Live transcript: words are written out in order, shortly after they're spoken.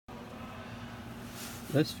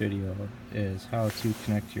This video is how to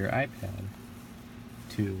connect your iPad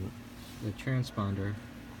to the transponder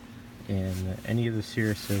in any of the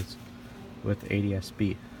Siriuses with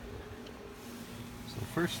ADSB. So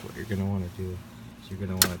first what you're going to want to do is you're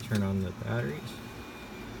going to want to turn on the batteries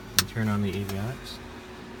and turn on the avionics.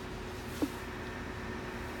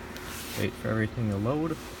 Wait for everything to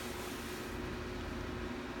load.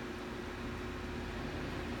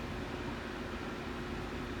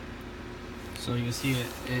 So you see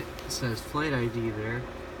it says flight ID there.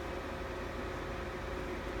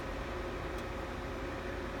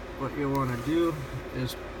 What you want to do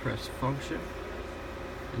is press function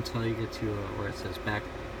until you get to where it says back.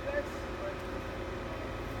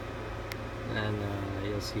 And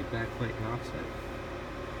you'll see backlight and offset.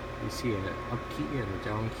 You see an up key and a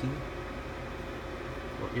down key.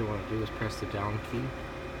 What you want to do is press the down key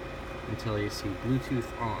until you see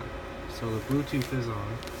Bluetooth on. So the Bluetooth is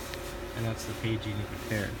on, and that's the page you need to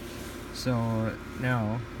pair. So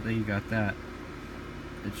now that you got that,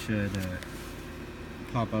 it should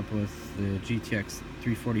pop up with the GTX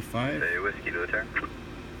 345. Say whiskey to the turn.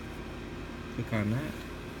 Click on that.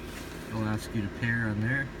 It'll ask you to pair on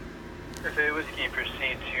there. Say whiskey,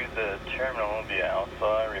 proceed to the terminal via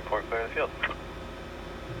Alpha, report clear of the field.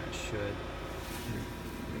 That should.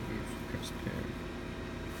 Press pair.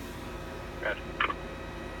 Roger.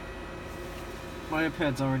 My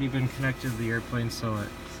iPad's already been connected to the airplane, so it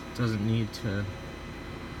doesn't need to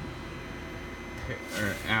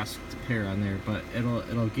or ask to pair on there, but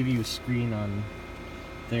it'll give you a screen on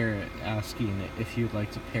there asking if you'd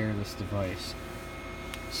like to pair this device.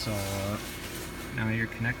 So now you're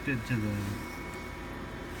connected to the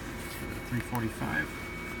 345.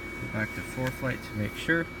 Go back to ForeFlight to make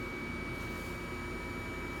sure.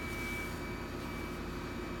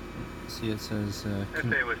 See, it says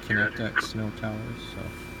connect at snow towers, so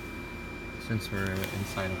since we're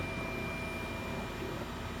inside of it,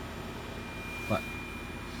 but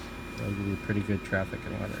it'll give you pretty good traffic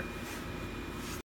and weather.